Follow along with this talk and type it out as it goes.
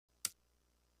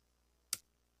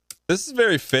This is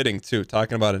very fitting too,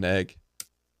 talking about an egg.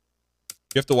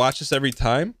 You have to watch this every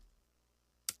time?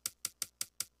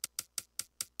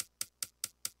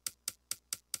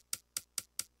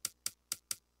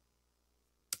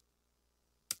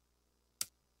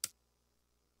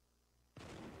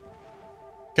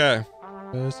 Okay.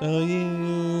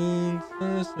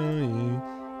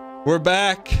 We're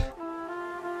back.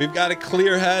 We've got a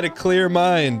clear head, a clear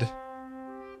mind.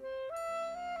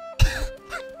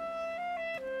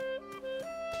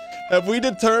 Have we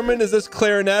determined, is this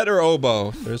clarinet or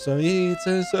oboe? Come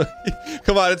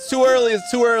on, it's too early. It's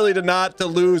too early to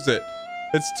lose it.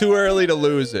 It's too early to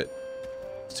lose it.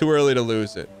 It's too early to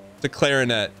lose it. It's a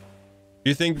clarinet.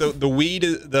 Do you think the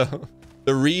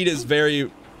reed is very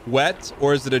wet,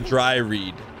 or is it a dry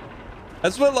reed?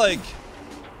 That's what, like,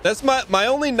 that's my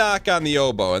only knock on the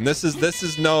oboe. And this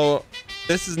is not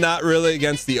really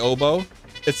against the oboe.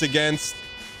 It's against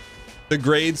the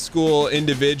grade school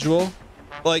individual.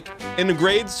 Like, in a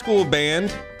grade school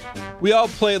band, we all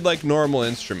played like normal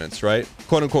instruments, right?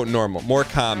 Quote unquote normal, more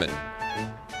common.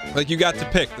 Like, you got to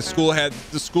pick. The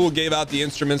school gave out the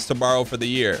instruments to borrow for the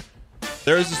year.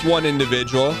 There was this one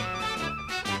individual.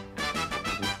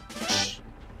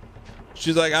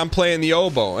 She's like, I'm playing the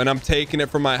oboe and I'm taking it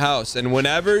from my house. And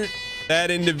whenever that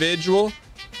individual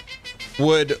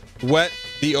would wet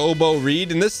the oboe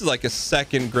reed, and this is like a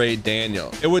second grade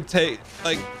Daniel, it would take,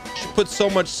 like, she put so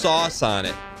much sauce on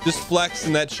it, just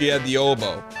flexing that she had the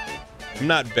oboe. I'm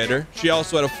not bitter. She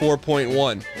also had a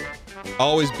 4.1.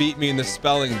 Always beat me in the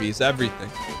spelling bees,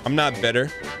 everything. I'm not bitter.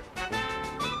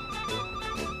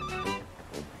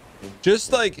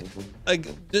 Just like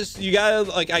you gotta,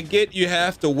 like, I get you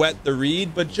have to wet the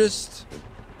reed, but just,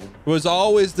 it was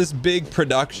always this big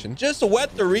production. Just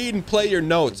wet the reed and play your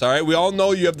notes, all right? We all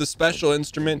know you have the special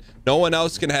instrument. No one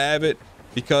else can have it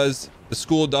because the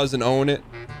school doesn't own it.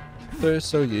 They're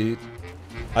so yeet.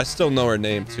 I still know her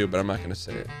name too, but I'm not gonna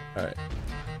say it. All right.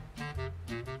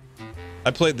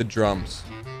 I played the drums.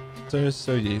 They're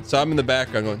so yeet. So I'm in the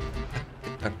background going.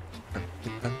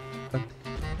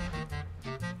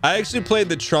 I actually played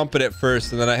the trumpet at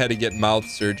first, and then I had to get mouth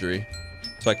surgery,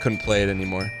 so I couldn't play it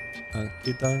anymore.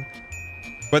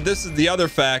 But this is the other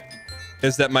fact,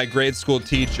 is that my grade school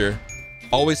teacher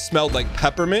always smelled like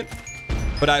peppermint,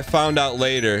 but I found out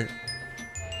later.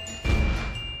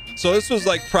 So this was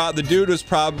like, the dude was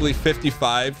probably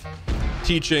 55,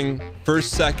 teaching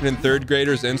first, second, and third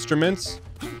graders instruments.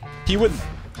 He would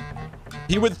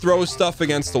throw stuff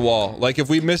against the wall. Like, if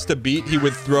we missed a beat, he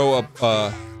would throw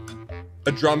a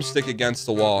drumstick against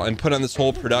the wall and put on this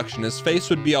whole production. His face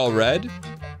would be all red.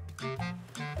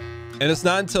 And it's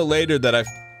not until later that I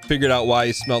figured out why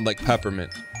he smelled like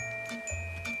peppermint.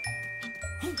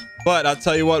 But I'll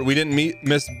tell you what, we didn't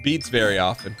miss beats very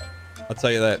often. I'll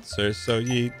tell you that. Sir, so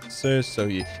yeet, sir, so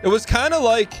yeet. It was kind of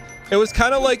like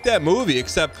that movie,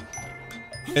 except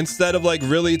instead of like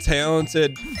really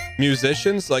talented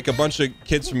musicians, like a bunch of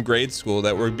kids from grade school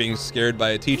that were being scared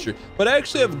by a teacher. But I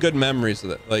actually have good memories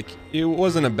of it. Like, he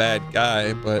wasn't a bad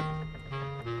guy, but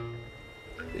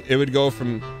it would go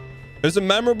from, it was a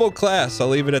memorable class, I'll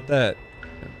leave it at that.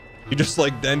 You just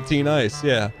like Dentine Ice,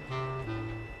 yeah.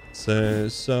 Sir,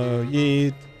 so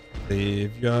yeet,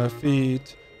 leave your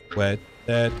feet, wet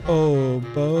that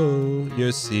oboe,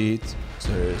 your seat.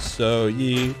 Sir, so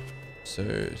yeet,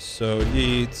 sir, so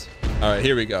yeet. All right,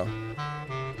 here we go.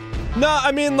 No,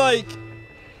 I mean, like,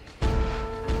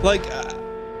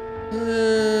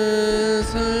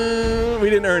 we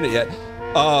didn't earn it yet.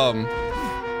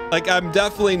 Like, I'm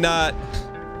definitely not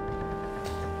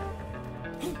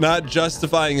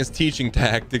justifying his teaching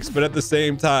tactics, but at the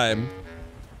same time,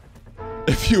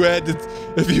 if you had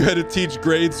to teach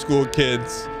grade school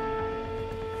kids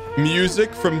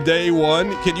music from day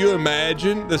one, can you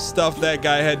imagine the stuff that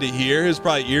guy had to hear? His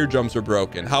probably eardrums were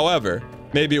broken. However,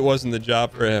 maybe it wasn't the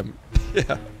job for him.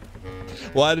 Yeah.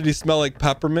 Why did he smell like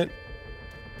peppermint?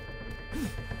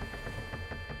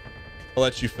 I'll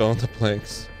let you fill in the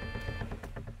blanks.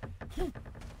 All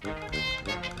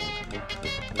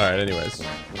right, anyways.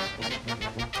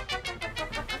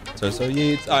 So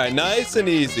yeets. All right, nice and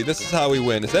easy. This is how we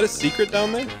win. Is that a secret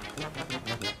down there?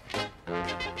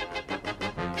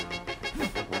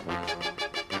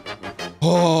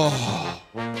 Oh.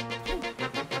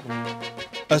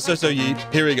 So yeet.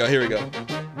 Here we go. Here we go.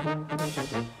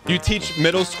 You teach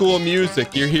middle school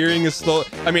music. Your hearing is slow.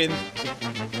 I mean,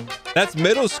 that's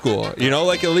middle school. You know,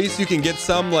 like, at least you can get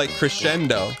some like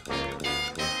crescendo.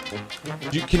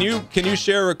 Can you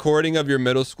share a recording of your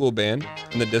middle school band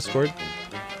in the Discord?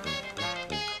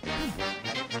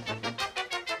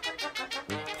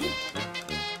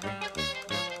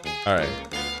 All right.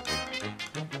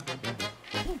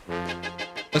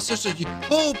 Let's just,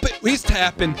 oh, but he's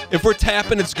tapping. If we're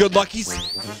tapping, it's good luck.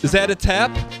 Is that a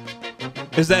tap?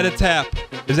 Is that a tap?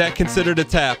 Is that considered a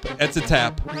tap? It's a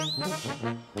tap.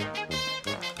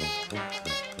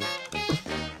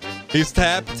 He's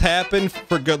tapping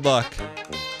for good luck.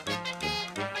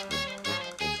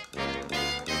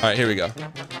 All right, here we go.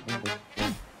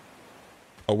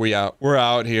 Oh, we're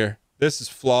out here. This is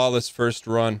flawless first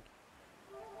run.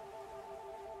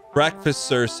 Breakfast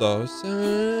Surso.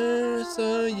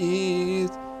 Surso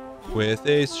yeet. With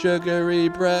a sugary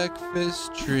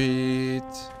breakfast treat.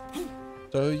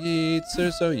 So yeet,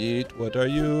 Surso yeet. What are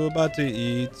you about to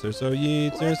eat? Surso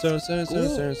yeet, Surso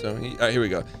yeet. All right, here we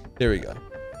go. Here we go.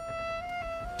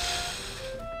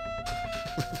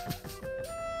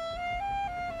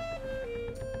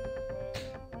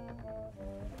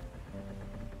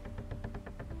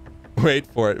 Wait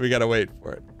for it. We gotta wait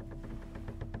for it.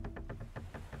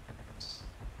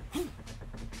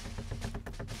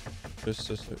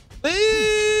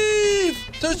 Leave!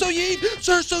 Surso yeet!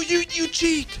 Surso yeet, you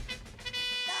cheat!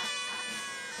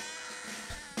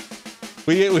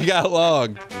 We got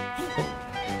logged.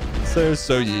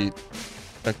 Surso yeet.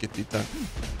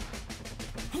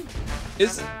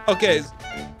 Okay,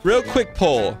 real quick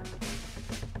poll.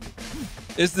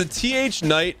 Is the TH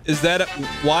Knight, is that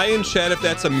why in chat if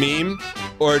that's a meme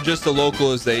or just a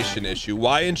localization issue?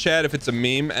 Why in chat if it's a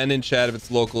meme and in chat if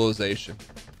it's localization?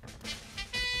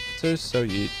 So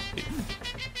yeet.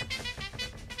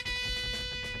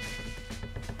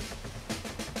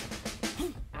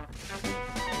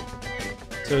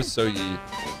 So yeet.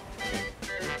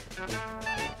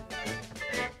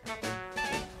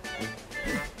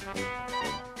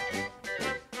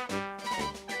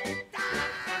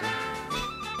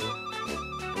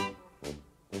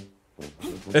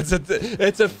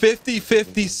 It's a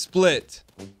 50-50 split.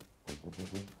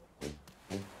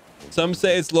 Some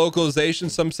say it's localization,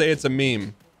 some say it's a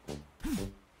meme.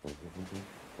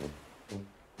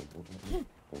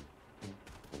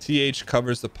 TH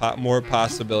covers the more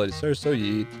possibilities. Surso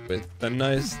yeet with a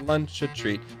nice lunch, a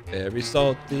treat. Very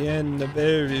salty and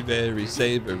very, very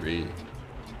savory.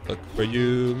 Look for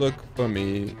you, look for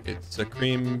me. It's a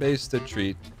cream-based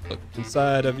treat. Look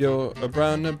inside of your a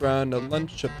brown, a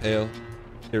lunch, a pail.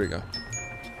 Here we go.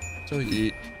 So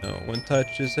yeet. No one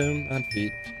touches him on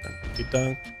feet. Dunky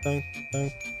dunk, dunk,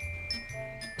 dunk.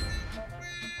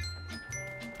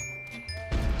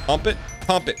 Pump it,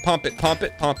 pump it, pump it, pump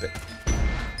it, pump it.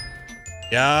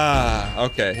 Yeah.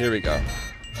 Okay, here we go.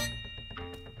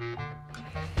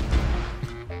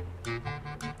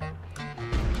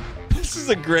 This is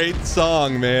a great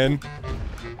song, man.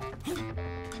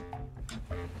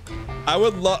 I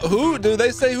would love. Who do they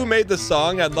say who made the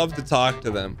song? I'd love to talk to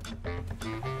them.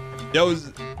 Yo,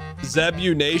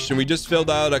 Zebu Nation, we just filled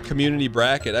out a community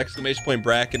bracket, exclamation point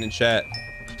bracket in chat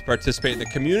to participate in the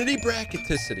community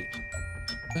bracketicity.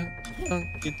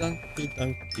 Dunky, dunky,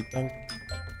 dunky, dunky.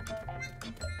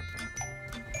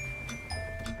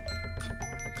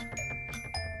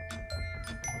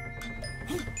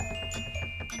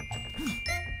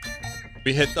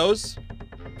 We hit those?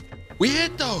 We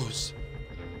hit those!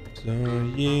 So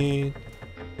yeet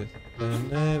with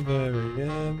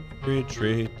every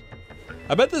treat.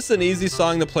 I bet this is an easy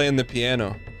song to play on the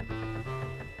piano.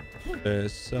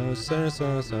 So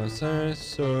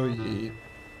yeet.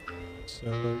 So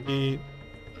yeet.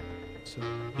 So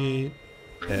yeet.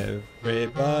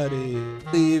 Everybody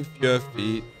leave your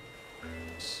feet.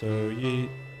 So yeet.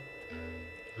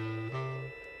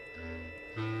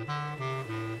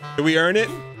 Did we earn it?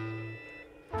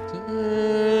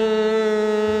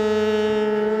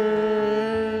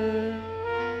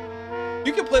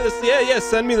 You can play this. Yeah.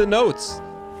 Send me the notes.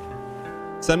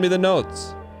 Send me the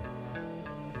notes.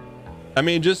 I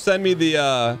mean, just send me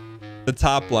the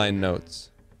top line notes.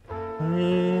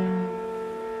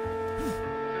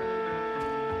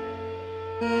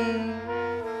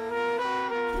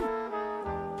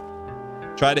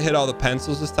 Try to hit all the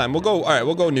pencils this time. We'll go. All right,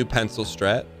 we'll go new pencil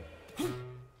strat.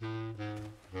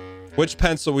 Which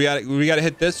pencil? We got to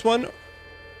hit this one.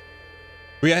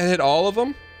 We got to hit all of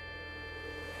them.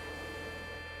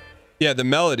 Yeah, the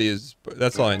melody is.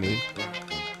 That's all I need.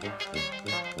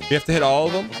 We have to hit all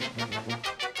of them.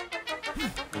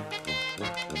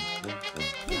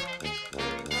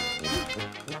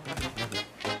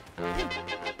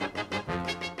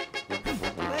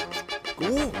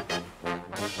 Ooh.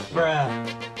 Bruh.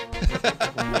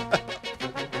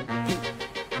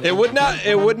 It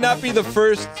would not be the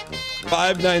first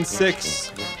 596.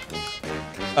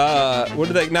 What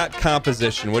are they? Not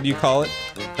composition. What do you call it?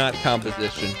 Not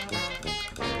composition.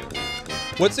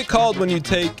 What's it called when you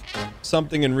take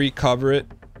something and recover it,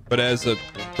 but as a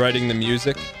Writing the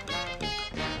music.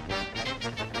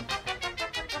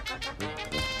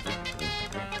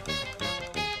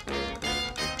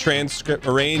 Transcript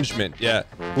arrangement. Yeah.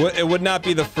 It would not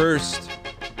be the first.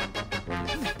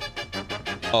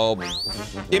 Oh.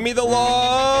 Give me the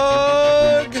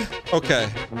log. Okay.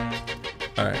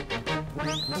 All right.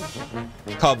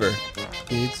 Cover.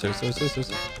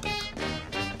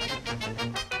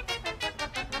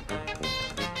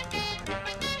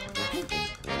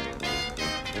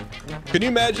 Can you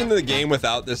imagine the game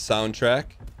without this soundtrack?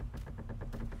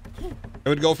 It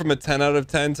would go from a 10 out of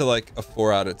 10 to like a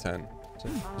 4 out of 10.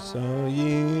 So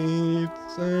yeet.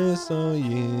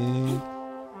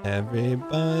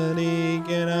 Everybody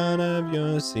get out of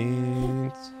your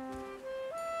seats.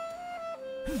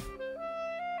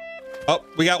 Oh,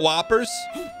 we got whoppers.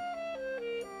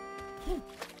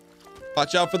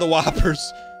 Watch out for the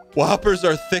whoppers. Whoppers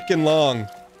are thick and long.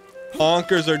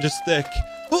 Honkers are just thick.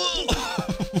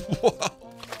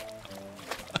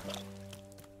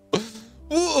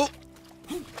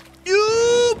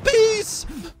 You peace.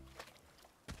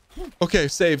 Okay,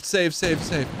 saved.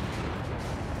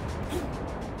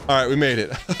 All right, we made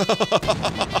it.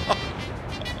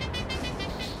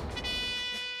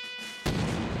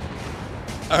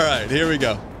 All right, here we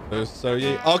go. So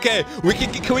yeah. Okay,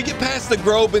 can we get past the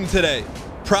Groban today?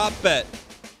 Prop bet.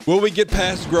 Will we get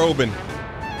past Groban?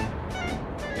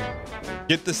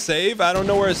 Get the save? I don't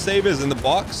know where a save is in the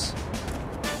box.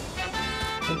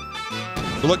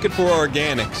 We're looking for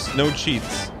organics, no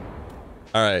cheats.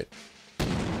 All right.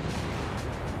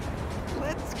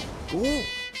 Let's go.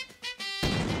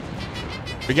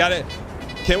 We got it.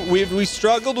 We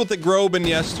struggled with the Groban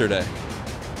yesterday.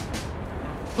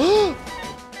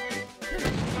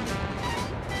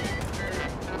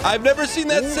 I've never seen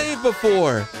that save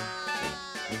before.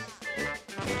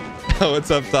 Oh,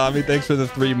 what's up, Tommy? Thanks for the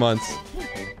 3 months.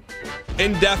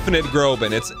 Indefinite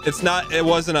Groban. It's not. It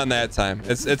wasn't on that time.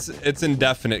 It's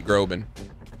indefinite Groban.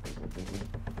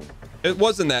 It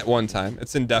wasn't that one time.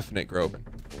 It's indefinite Groban.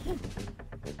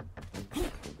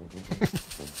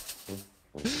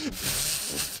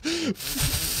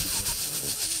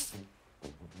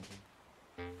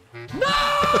 No!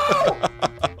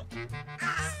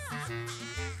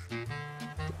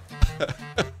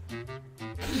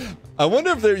 I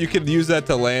wonder if you could use that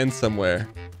to land somewhere.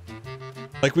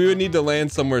 Like, we would need to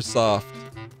land somewhere soft.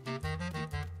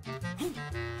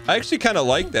 I actually kind of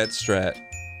like that strat.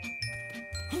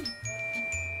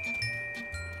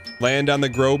 Land on the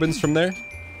Grobans from there.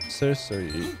 So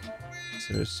yeet.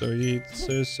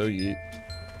 So yeet.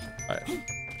 Alright.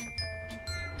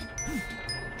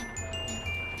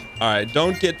 Alright,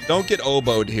 don't get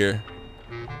oboed here.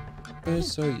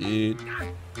 So yeet.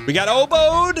 We got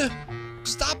oboed!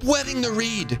 Stop wetting the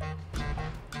reed.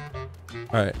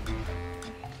 Alright.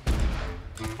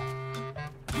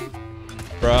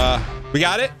 Bruh. We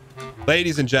got it?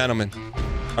 Ladies and gentlemen.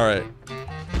 Alright.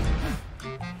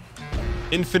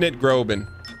 Infinite Groban.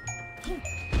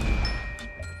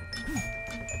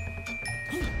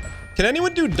 Can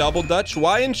anyone do double Dutch?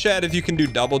 Y in chat if you can do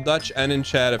double Dutch, N in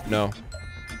chat if no.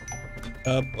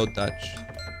 Double Dutch.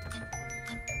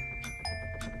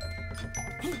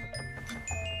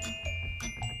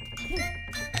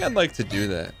 I'd like to do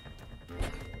that.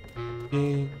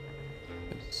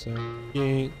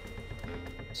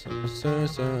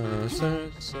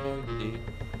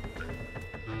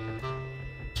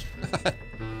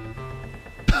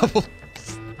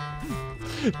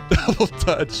 Double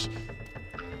Dutch.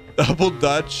 Double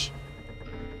Dutch.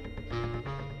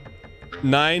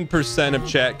 9% of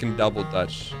chat can double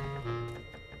Dutch.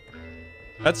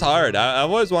 That's hard. I've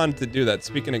always wanted to do that.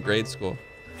 Speaking of grade school.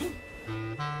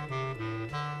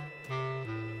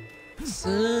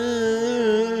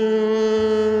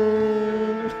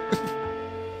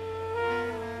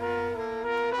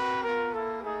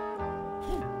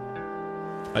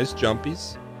 Nice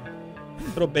jumpies.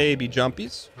 Little baby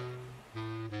jumpies.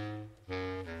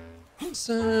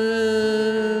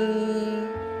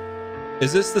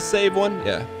 Is this the save one?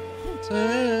 Yeah.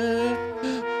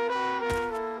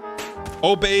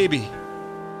 Oh, baby.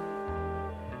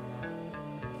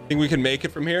 Think we can make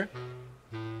it from here?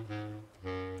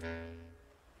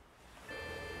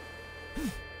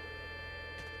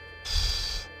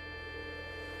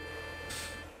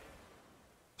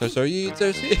 So you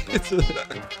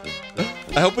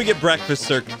I hope we get breakfast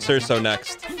Cerso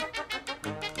next.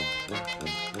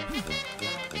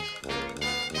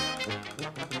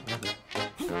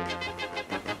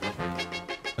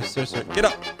 Get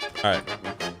up. All right.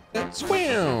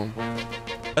 Swim.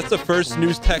 That's the first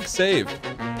news tech save.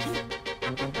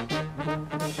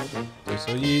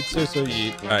 So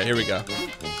yeet. All right, here we go.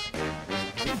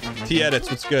 T edits,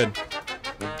 what's good?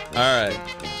 All right.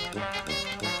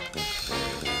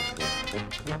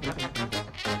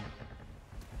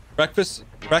 Breakfast.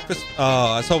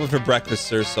 Oh, I was hoping for breakfast,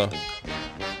 sir. So.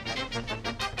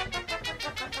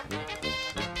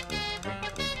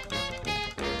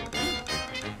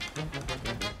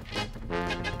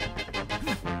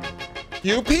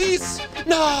 You piece?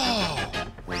 No.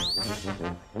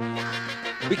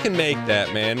 We can make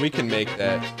that, man. We can make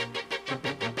that.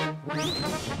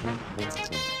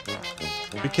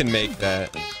 We can make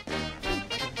that.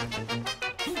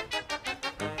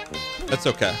 That's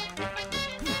okay.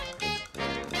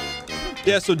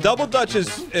 Yeah, so double dutch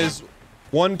is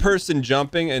one person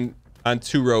jumping and on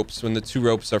 2 ropes when the 2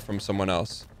 ropes are from someone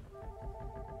else.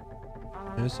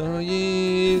 So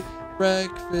ye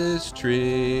breakfast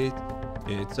treat.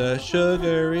 It's a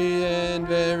sugary and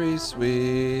very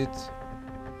sweet.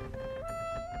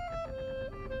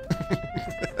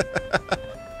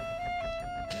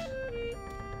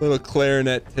 Little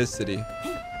clarineticity.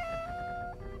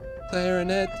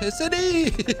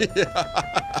 Clarineticity!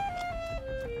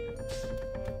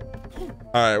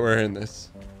 All right, we're in this.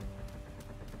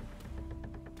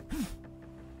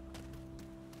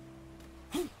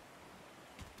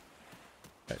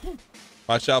 Okay.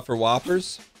 Watch out for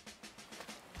whoppers.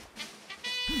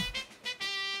 I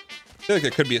feel like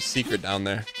there could be a secret down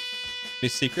there. Any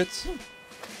secrets?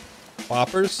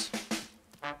 Whoppers?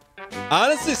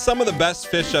 Honestly, some of the best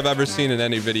fish I've ever seen in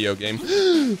any video game.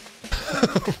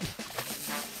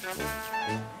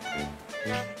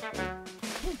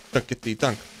 Dunkety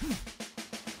dunk.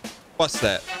 What's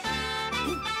that?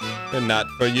 Not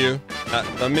for you, not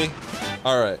for me.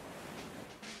 All right.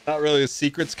 Not really a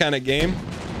secrets kind of game.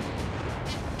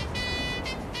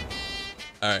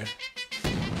 All right.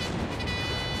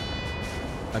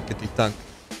 Dunkety dunk.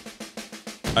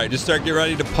 All right, just get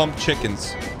ready to pump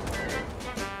chickens.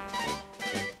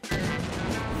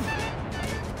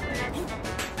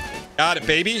 Got it,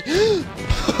 baby.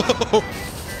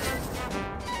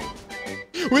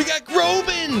 We got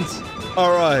Grobins.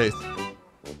 All right.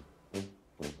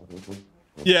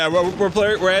 Yeah,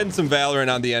 we're adding some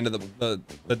Valorant on the end of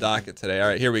the docket today. All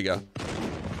right, here we go.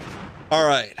 All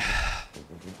right.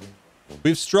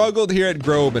 We've struggled here at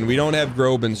Grobin. We don't have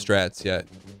Grobin strats yet.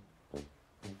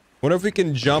 Wonder if we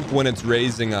can jump when it's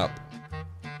raising up.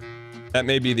 That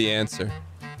may be the answer.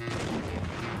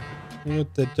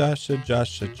 The Josh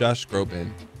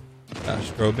Grobin.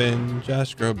 Josh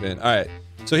Grobin. All right.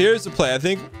 So here's the play. I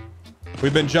think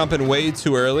we've been jumping way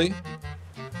too early.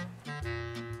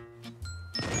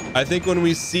 I think when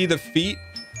we see the feet,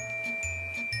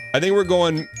 I think we're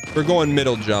going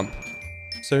middle jump.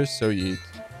 So yeet.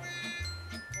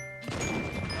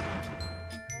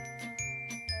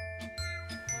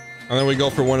 And then we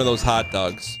go for one of those hot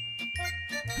dogs.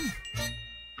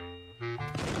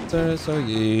 So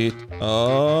yeet.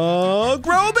 Oh,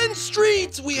 Grobin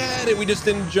Streets! We had it. We just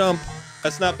didn't jump.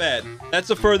 That's not bad. That's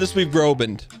the furthest we've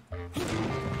Grobined.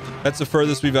 That's the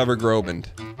furthest we've ever Grobined.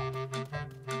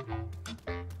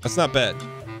 That's not bad.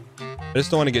 I just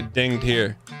don't want to get dinged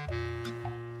here.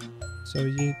 So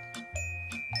yeet.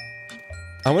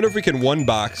 I wonder if we can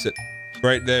one-box it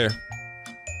right there.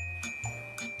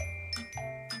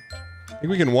 I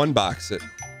think we can one-box it.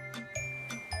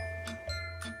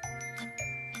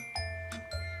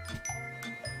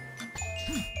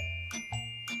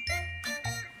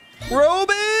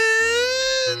 Robin!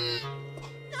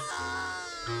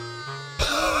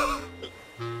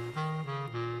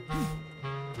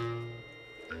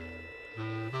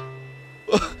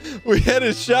 We had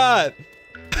a shot.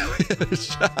 We had a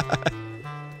shot.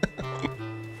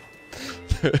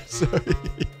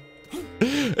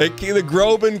 The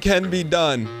Grobin can be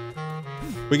done.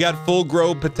 We got full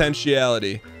Grob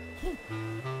potentiality.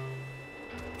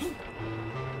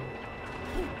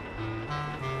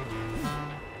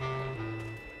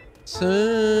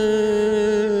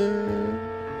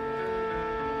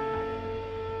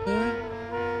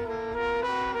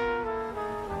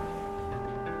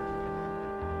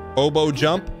 Oboe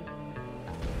jump.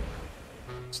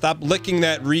 Stop licking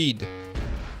that reed.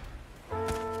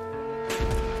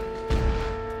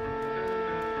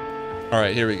 All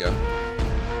right, here we go.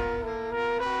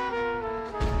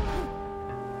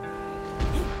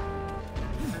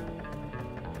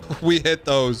 We hit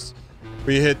those.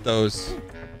 We hit those.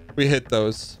 We hit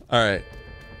those. All right.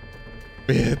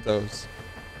 We hit those.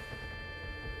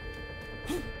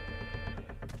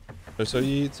 So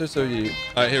yeet, so yeet.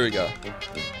 All right, here we go.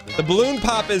 The balloon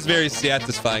pop is very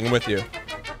satisfying. I'm with you.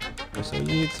 So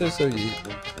yeet, so yeet.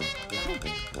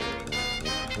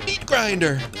 Meat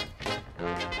grinder.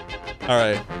 All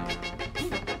right.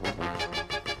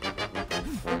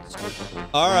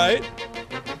 All right.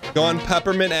 Go on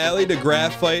Peppermint Alley to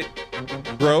Graphite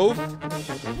Grove.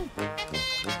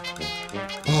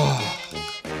 Oh.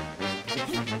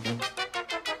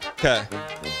 Okay.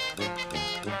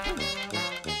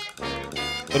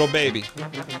 Little baby.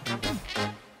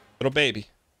 Little baby.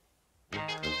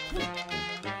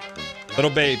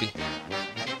 Little baby.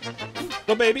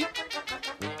 Little baby.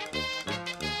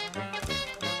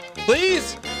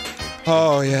 Please.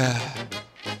 Oh, yeah.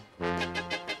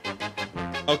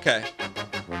 Okay.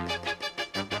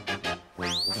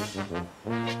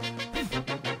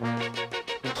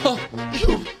 Oh,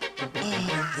 you.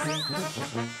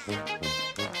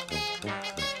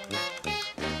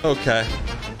 Okay.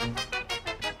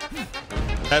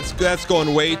 That's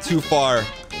going way too far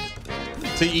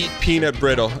to eat peanut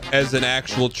brittle as an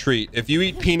actual treat. If you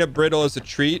eat peanut brittle as a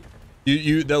treat,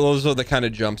 those are the kind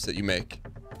of jumps that you make.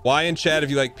 Why in chat if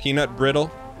you like peanut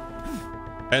brittle?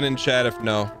 And in chat if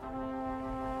no.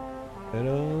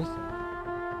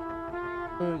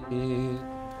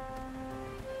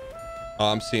 Oh,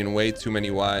 I'm seeing way too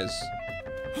many Y's.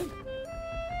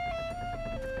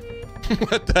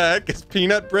 What the heck is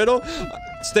peanut brittle?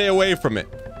 Stay away from it.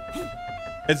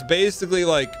 It's basically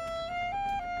like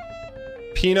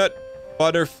peanut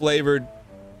butter flavored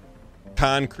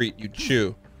concrete you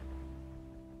chew.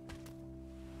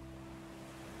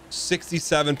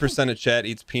 67% of chat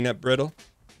eats peanut brittle.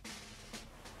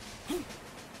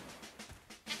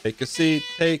 Take a seat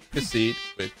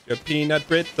with your peanut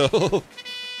brittle.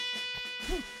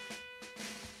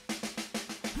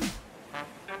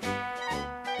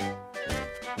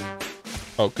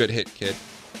 Oh, good hit, kid.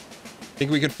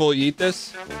 Think we could fully eat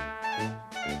this?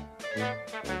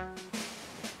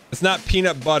 It's not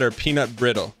peanut butter, peanut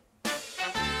brittle.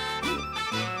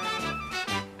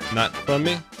 Not from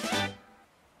me.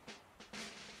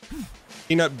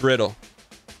 Peanut brittle.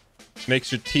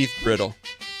 Makes your teeth brittle.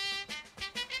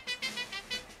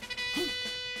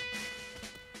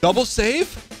 Double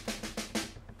save?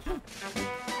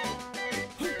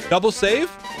 Double save?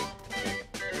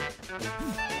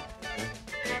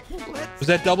 Was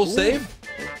that double save?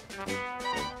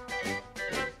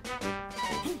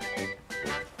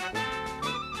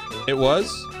 It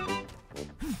was?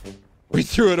 We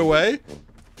threw it away?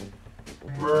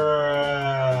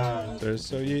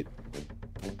 So you...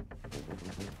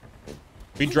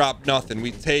 We drop nothing.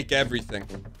 We take everything.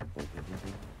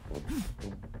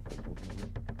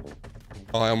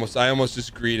 Oh, I almost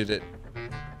just greeted it.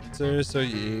 Sir, so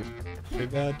ye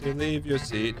forgot to leave your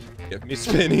seat. Give me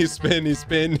spinny, spinny,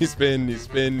 spinny, spinny,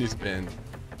 spinny, spin.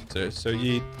 Sir, so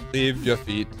ye leave your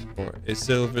feet for a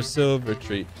silver, silver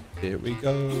treat. Here we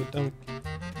go, donkey,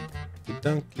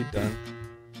 donkey, dunk.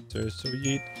 Sir, so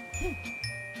ye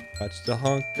watch the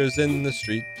honkers in the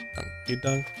street. Donkey,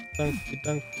 dunk, donkey,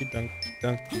 donkey, donkey,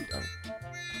 donkey, dunk.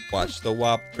 Watch the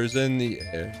whoppers in the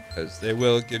air, cause they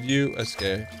will give you a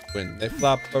scare when they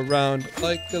flop around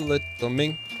like a little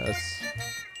minkus.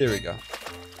 Here we go.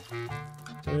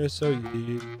 Sir, so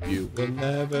you will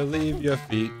never leave your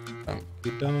feet.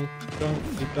 Donkey, donkey,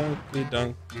 donkey, donkey,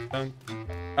 donkey, donkey.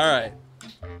 All right.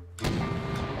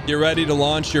 You ready to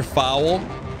launch your foul?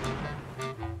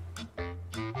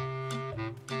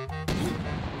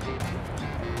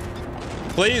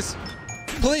 Please.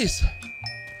 Please.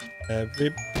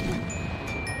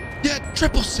 Yeah,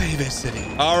 triple save it, city.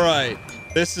 All right,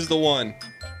 this is the one.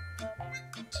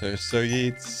 Sir, so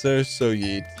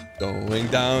yeet, going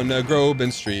down a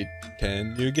Groban Street.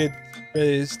 Can you get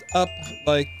raised up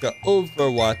like a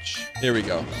Overwatch? Here we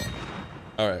go.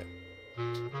 All right.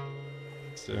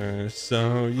 Sir,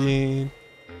 so yeet,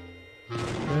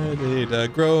 ready to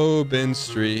Groban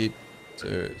Street.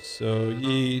 Sir, so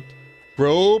yeet,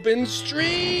 Groban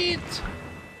Street.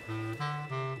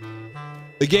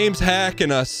 The game's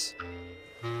hacking us.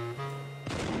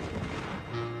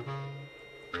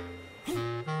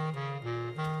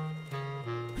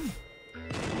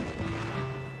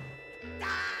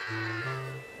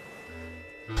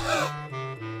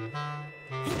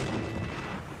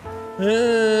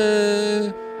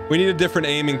 We need a different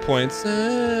aiming points.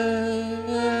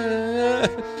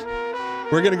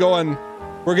 We're gonna go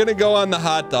on the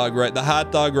hot dog, right? The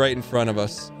hot dog right in front of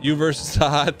us. You versus the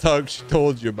hot dog she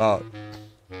told you about.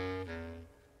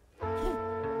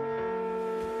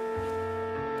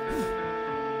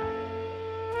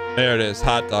 There it is,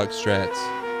 hot dog strats.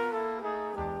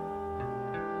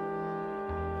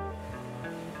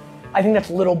 I think that's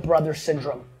little brother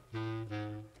syndrome.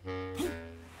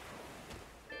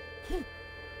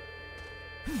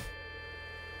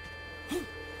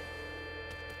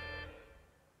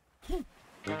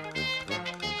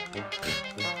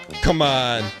 Come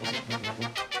on.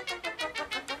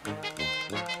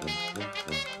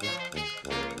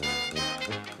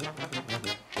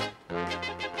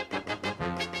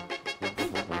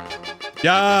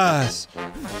 Yes.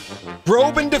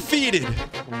 Groban defeated.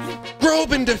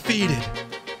 Groban defeated.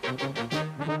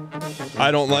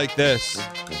 I don't like this.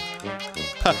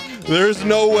 There's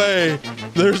no way.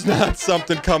 There's not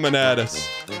something coming at us.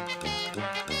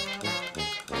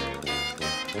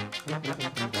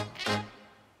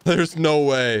 There's no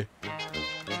way.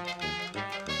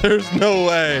 There's no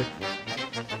way.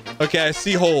 Okay, I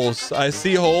see holes. I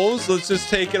see holes. Let's just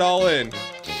take it all in.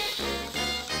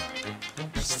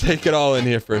 Let's take it all in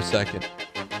here for a second.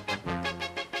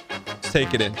 Let's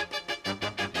take it in.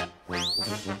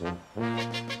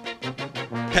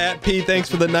 Pat P, thanks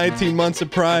for the 19 months of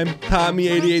Prime.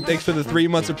 Tommy88, thanks for the 3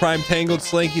 months of Prime. Tangled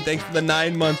Slinky, thanks for the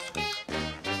 9 months.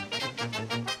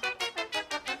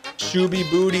 Shooby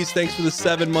Booties, thanks for the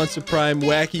 7 months of Prime.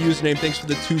 Wacky Username, thanks for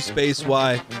the 2 space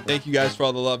Y. Thank you guys for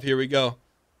all the love. Here we go.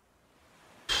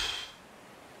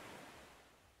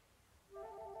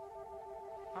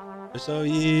 So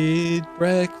eat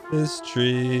breakfast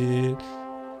treat.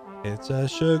 It's a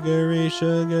sugary,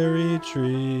 sugary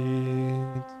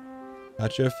treat.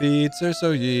 Got your feet are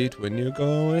so yeet when you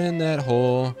go in that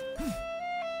hole.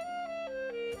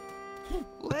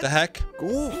 What the heck?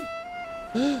 Go.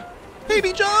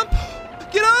 Baby jump!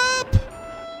 Get up!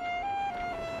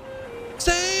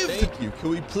 Save! Thank you. Can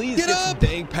we please Get get some up!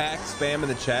 dang pack spam in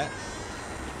the chat?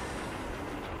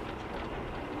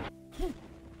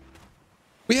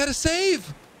 We had a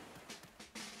save!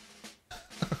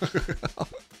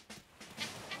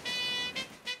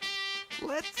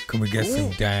 Let's Can we get go.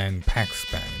 some dang pack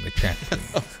spam in the chat,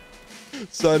 please?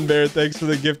 Sunbear, thanks for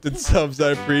the gifted subs.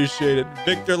 I appreciate it.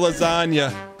 Victor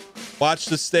Lasagna, watch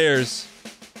the stairs.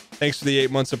 Thanks for the 8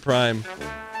 months of Prime.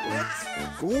 Let's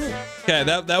go. Okay,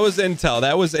 that was intel.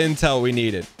 That was intel we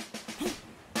needed.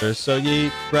 There's so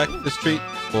ye breakfast treat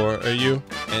for you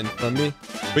and from me.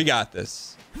 We got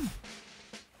this.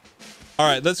 All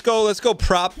right, let's go. Let's go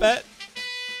prop bet.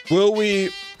 Will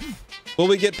we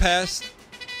get past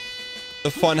the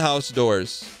funhouse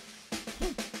doors?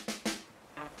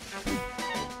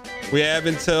 We have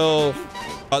until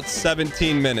about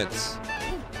 17 minutes.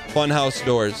 Funhouse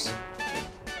doors.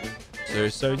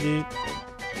 There's so ye.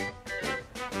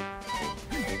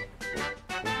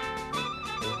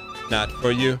 Not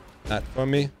for you, not for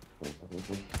me.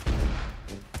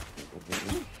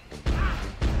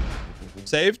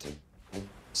 Saved?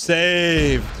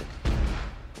 Saved.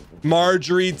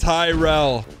 Marjorie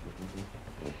Tyrell.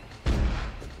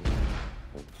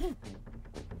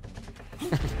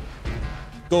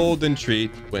 Golden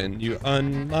treat when you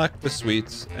unlock the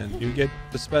sweets and you get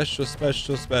the special,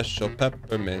 special, special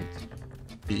peppermint.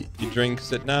 He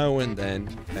drinks it now and then,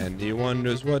 and he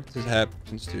wonders what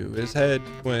happens to his head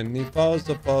when he falls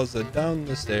down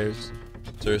the stairs.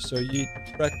 Sir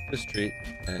Yeet breakfast treat,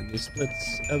 and he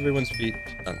splits everyone's feet.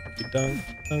 Dunky dunk,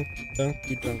 dunky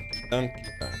dunky dunky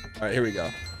dunky dunk. All right, here we go.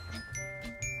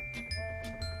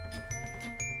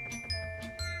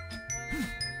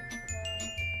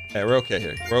 Okay, we're okay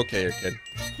here. We're okay here, kid.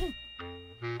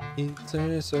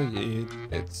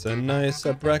 It's a nice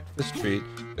breakfast treat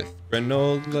with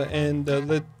granola and a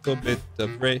little bit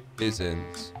of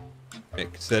raisins.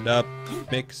 Mix it up,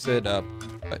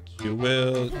 but you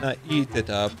will not eat it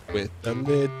up with a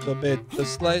little bit of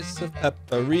slice of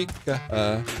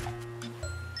paprika.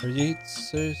 Yeet,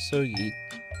 sir, so yeet.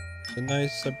 It's a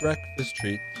nice breakfast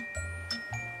treat.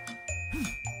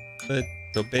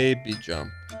 Little baby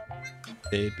jump.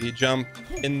 Baby jump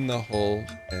in the hole,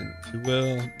 and you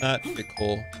will not be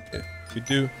cold if you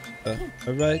do the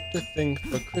right thing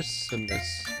for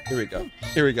Christmas. Here we go.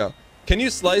 Here we go. Can you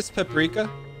slice paprika?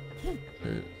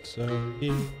 So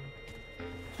eat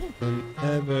in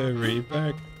every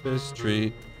breakfast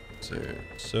treat.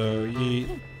 So eat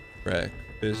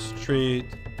breakfast treat.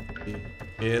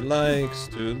 He likes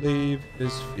to leave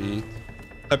his feet.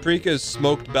 Paprika is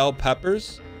smoked bell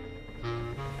peppers?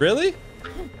 Really?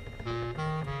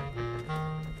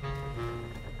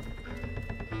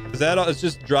 Is that all? It's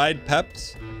just dried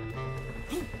peps?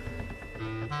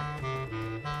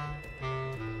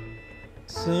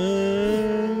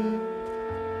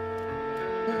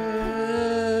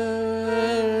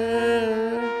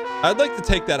 I'd like to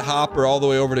take that hopper all the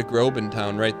way over to Groban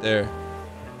Town right there.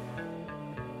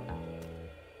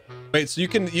 Wait, so you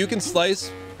can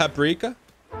slice paprika?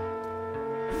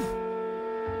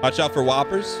 Watch out for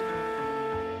whoppers.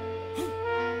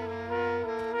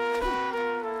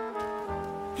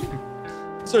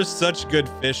 Those are such good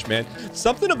fish, man.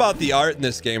 Something about the art in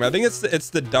this game. I think it's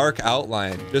the dark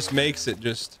outline. Just makes it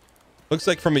just looks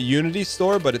like from a Unity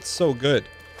store, but it's so good.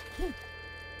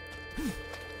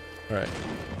 All right.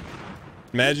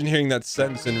 Imagine hearing that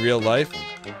sentence in real life.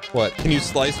 What? Can you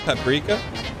slice paprika?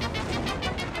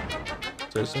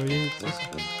 So yeet.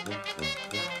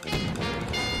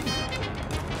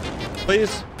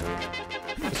 Please.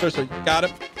 So got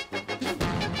him.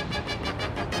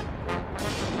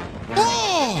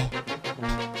 Oh!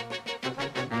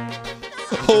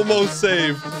 Almost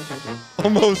saved.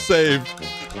 Almost saved.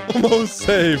 Almost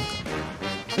saved.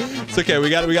 It's okay. We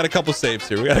got a couple saves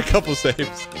here. We got a couple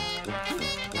saves.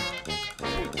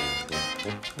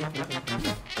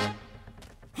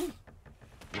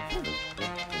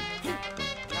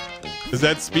 Is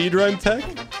that speedrun tech?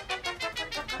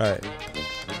 All right.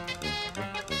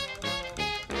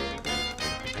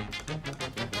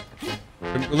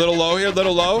 A little low here, a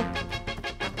little low.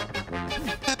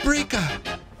 Paprika.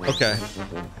 Okay.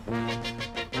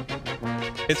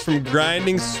 It's from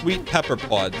grinding sweet pepper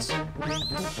pods.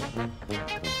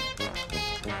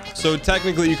 So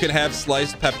technically you could have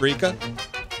sliced paprika.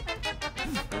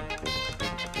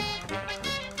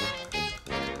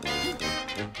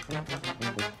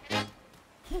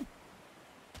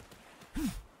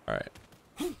 All right.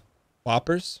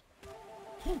 Whoppers.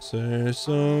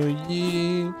 So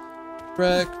ye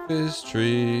breakfast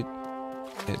treat.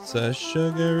 It's a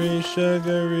sugary,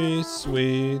 sugary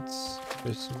sweets.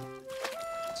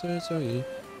 So ye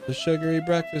the sugary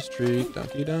breakfast treat.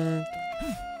 Donkey donk.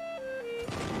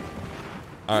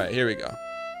 All right, here we go.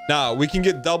 Now we can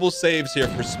get double saves here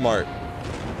for smart.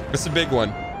 It's a big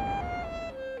one.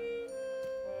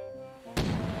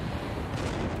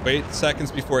 Wait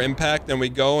seconds before impact, then we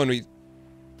go and we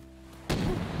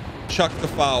chuck the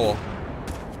foul.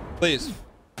 Please.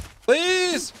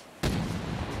 Please!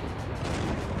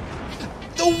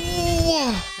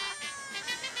 Oh!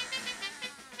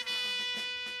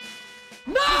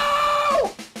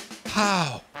 No!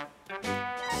 How?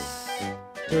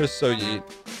 Surso yeet.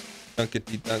 Don't get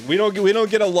the dunk. We don't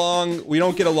get a long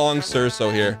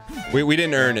Surso here. We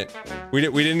didn't earn it. We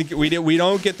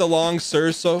don't get the long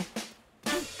Surso.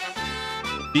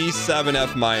 B7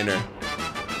 F minor.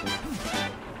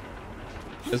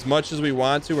 As much as we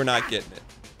want to, we're not getting it.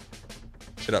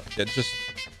 Shut up, kid. Just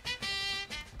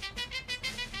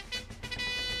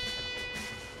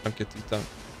don't get these done.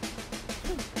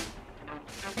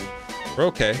 We're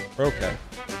okay. We're okay.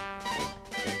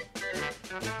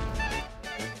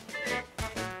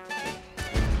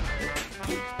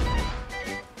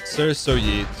 Sir, so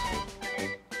yeet.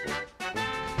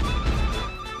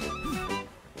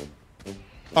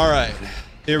 All right,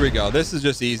 here we go. This is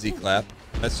just easy clap.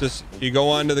 That's just, you go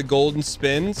onto the golden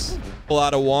spins, pull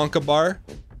out a Wonka bar,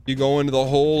 you go into the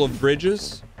hole of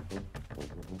bridges,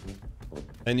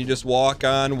 and you just walk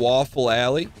on Waffle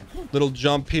Alley. Little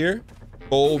jump here,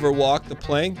 go over, walk the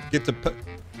plank, get to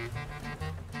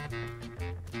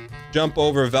jump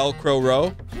over Velcro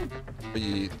row.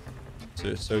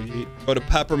 So you go to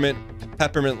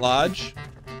Peppermint Lodge.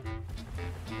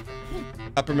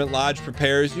 Peppermint Lodge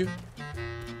prepares you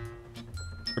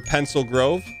for Pencil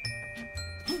Grove.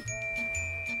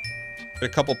 Get a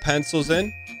couple pencils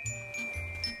in.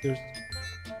 There's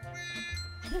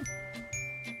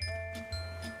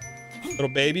little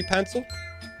baby pencil.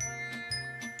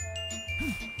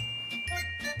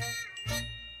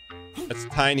 That's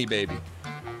tiny baby.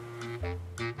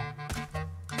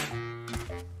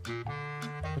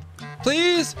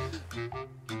 Please.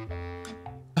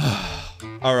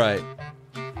 All right.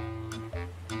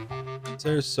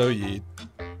 Sir, so ye.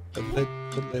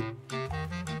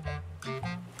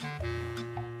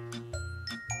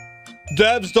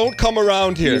 Debs, don't come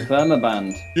around here.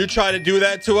 Permaband. You try to do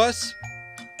that to us?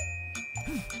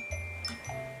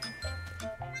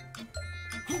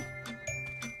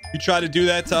 You try to do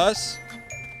that to us?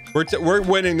 We're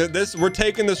winning this. We're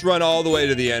taking this run all the way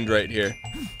to the end right here.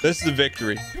 This is a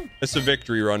victory. It's a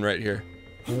victory run right here.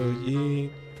 Oh, yeah.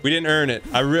 We didn't earn it.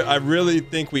 I really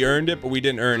think we earned it, but we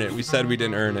didn't earn it. We said we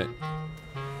didn't earn it.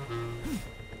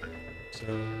 So,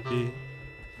 yeah.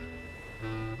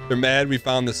 They're mad we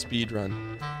found the speed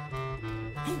run.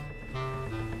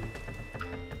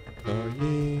 Oh,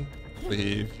 yeah.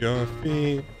 Leave your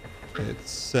feet.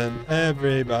 It's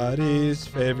everybody's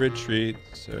favorite treat.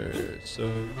 Sir,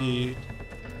 so eat.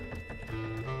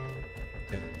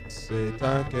 It's a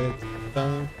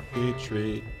donkey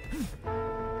treat.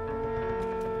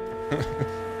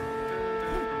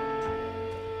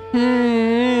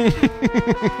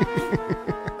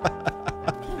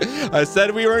 I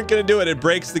said we weren't gonna do it. It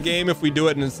breaks the game if we do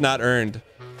it and it's not earned.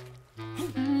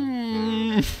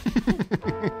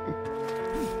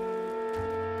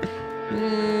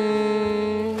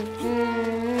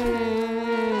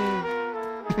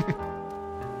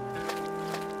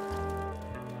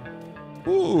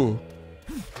 Ooh.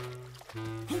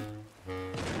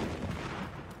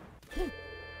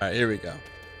 All right, here we go.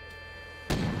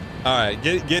 All right,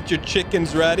 get your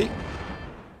chickens ready.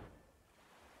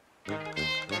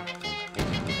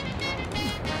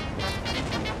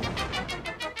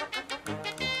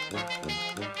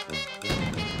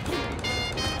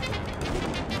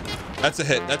 That's a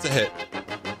hit. That's a hit.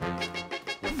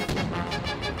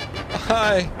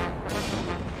 Hi.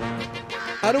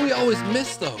 How do we always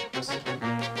miss those?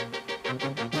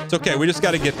 It's okay. We just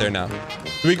got to get there now.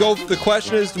 Do we go? The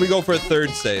question is, do we go for a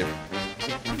third save?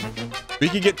 We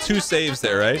could get 2 saves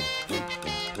there, right?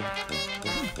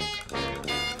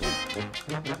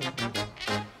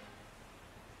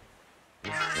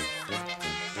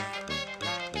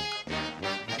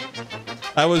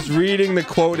 I was reading the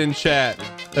quote in chat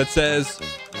that says,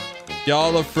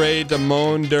 y'all afraid to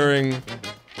moan during...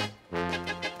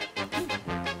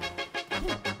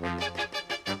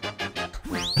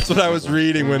 That's what I was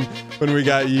reading when we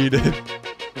got yeeted.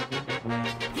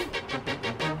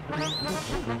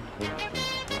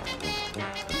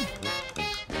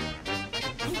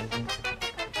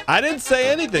 I didn't say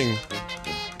anything.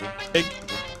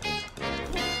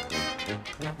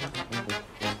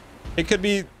 It could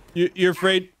be you're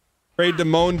afraid to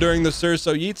moan during the Sir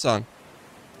So Yeet song.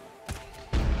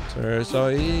 Sir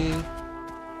So Yeet,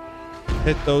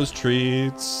 hit those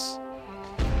treats.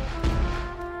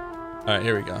 All right,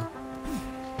 here we go.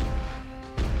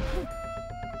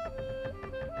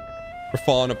 We're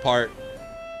falling apart.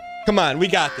 Come on, we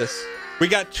got this. We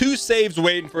got 2 saves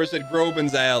waiting for us at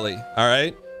Grobin's Alley. All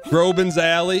right, Grobin's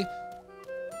Alley.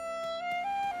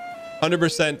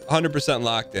 100%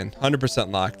 locked in.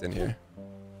 100% locked in here.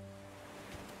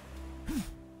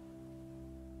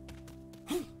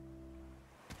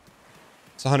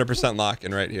 It's 100% lock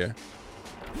in right here.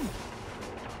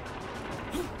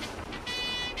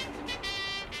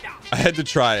 I had to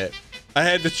try it. I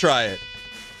had to try it.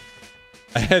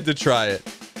 I had to try it.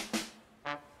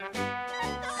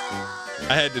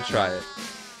 I had to try it.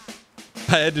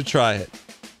 I had to try it.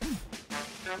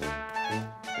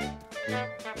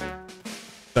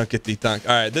 Dunkety dunk.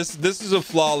 All right, this is a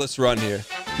flawless run here.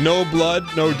 No blood,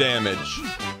 no damage.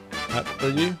 Not for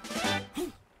you.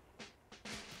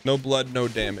 No blood, no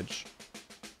damage.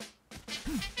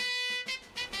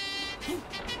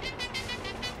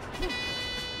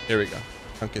 Here we go.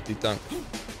 Dunkety dunk.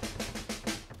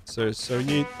 So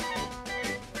yeet.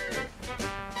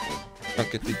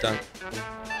 Dunkety dunk.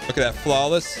 Look at that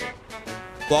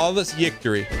flawless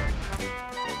victory.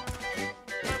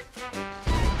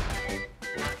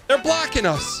 They're blocking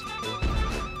us.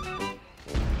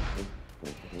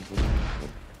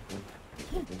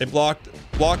 They blocked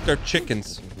our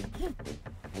chickens.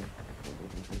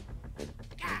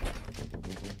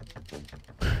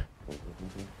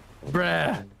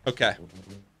 Bruh. Okay.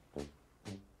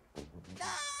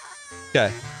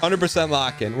 Okay. 100%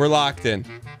 lock in. We're locked in.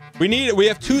 We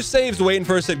have 2 saves waiting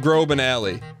for us at Grobin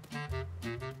Alley.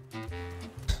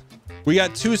 We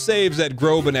got 2 saves at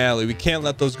Grobin Alley. We can't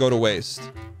let those go to waste.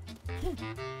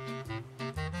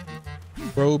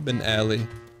 Grobin Alley.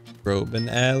 Grobin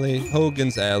Alley.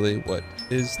 Hogan's Alley. What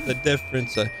is the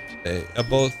difference? They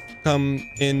both come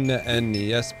in the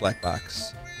NES black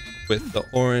box. With the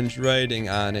orange writing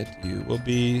on it, you will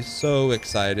be so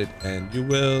excited, and you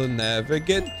will never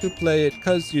get to play it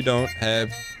because you don't have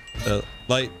the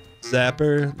light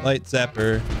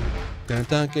zapper.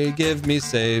 Donkey, give me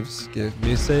saves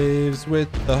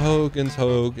with the Hogan's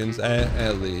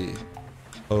Alley.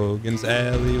 Hogan's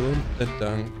Alley with the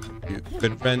dunk. You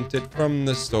could rent it from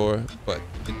the store, but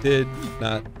it did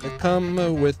not come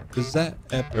with the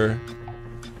zapper.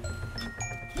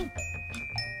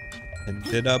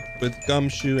 Ended up with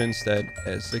Gumshoe instead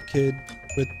as a kid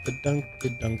with the dunk.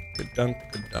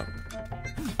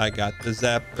 I got the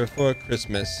zapper for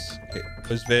Christmas. It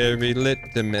was very lit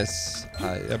to miss.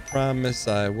 I promise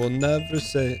I will never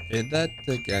say that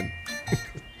again.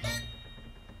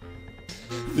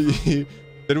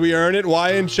 Did we earn it?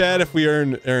 Why in chat if we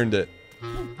earned it?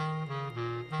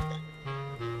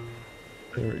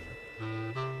 There we go.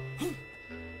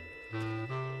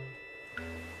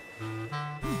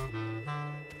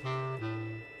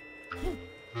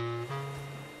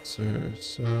 Sir,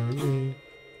 sorry,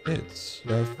 it's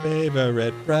your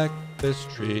favorite breakfast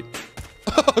treat.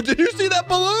 Oh, did you see that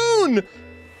balloon?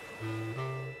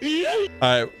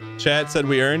 All right, chat said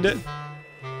we earned it.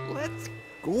 Let's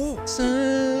go.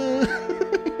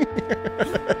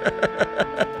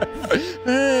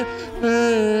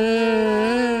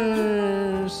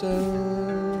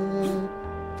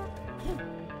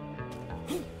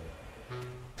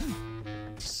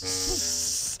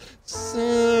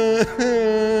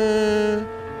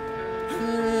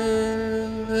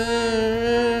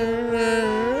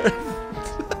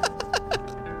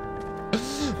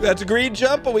 That's a green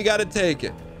jump, but we got to take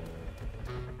it.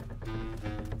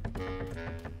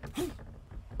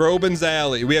 Groban's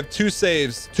Alley. We have 2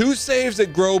 saves. 2 saves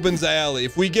at Groban's Alley.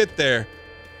 If we get there.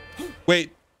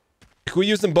 Wait. Can we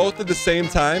use them both at the same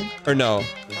time? Or no?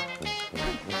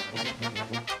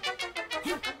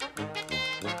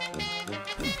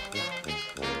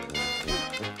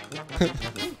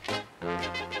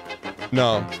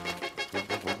 No.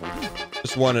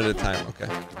 Just one at a time. Okay.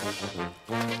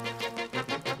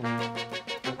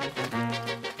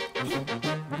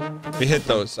 We hit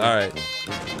those. All right.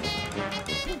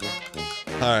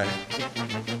 All right.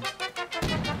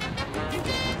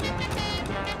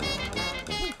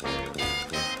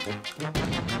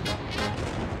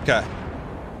 Okay.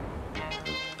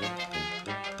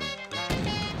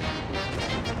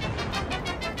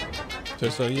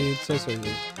 So yeet. So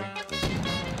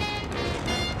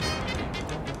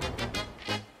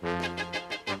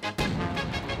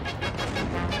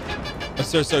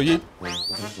yeet.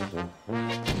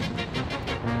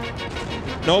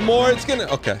 No more. It's gonna.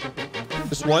 Okay.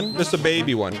 Just one. Just a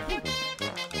baby one.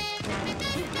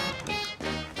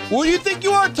 Who do you think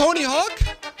you are, Tony Hawk?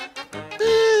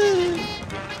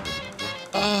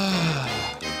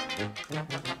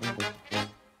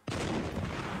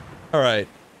 All right.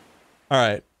 All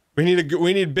right. We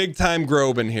need big time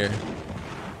Groban here.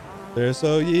 There's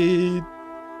so yeet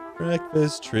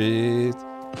breakfast treat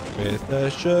with a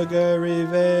sugary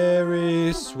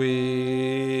very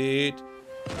sweet.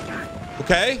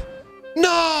 Okay.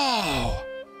 No.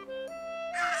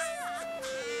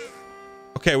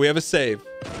 Okay, we have a save.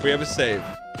 We have a save.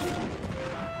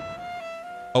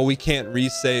 Oh, we can't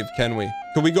resave, can we?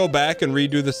 Can we go back and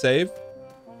redo the save?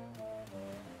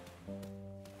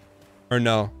 Or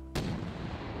no?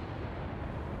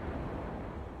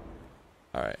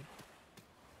 All right.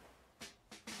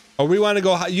 Oh, we want to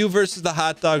go you versus the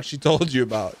hot dog she told you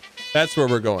about. That's where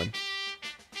we're going.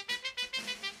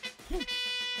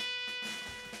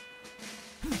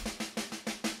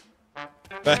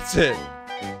 That's it.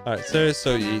 All right,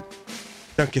 so you eat.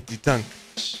 Dunkity dunk.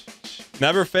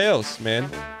 Never fails, man.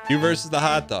 You versus the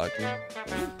hot dog.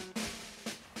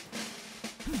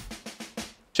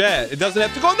 Chat, it doesn't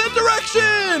have to go in that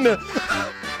direction.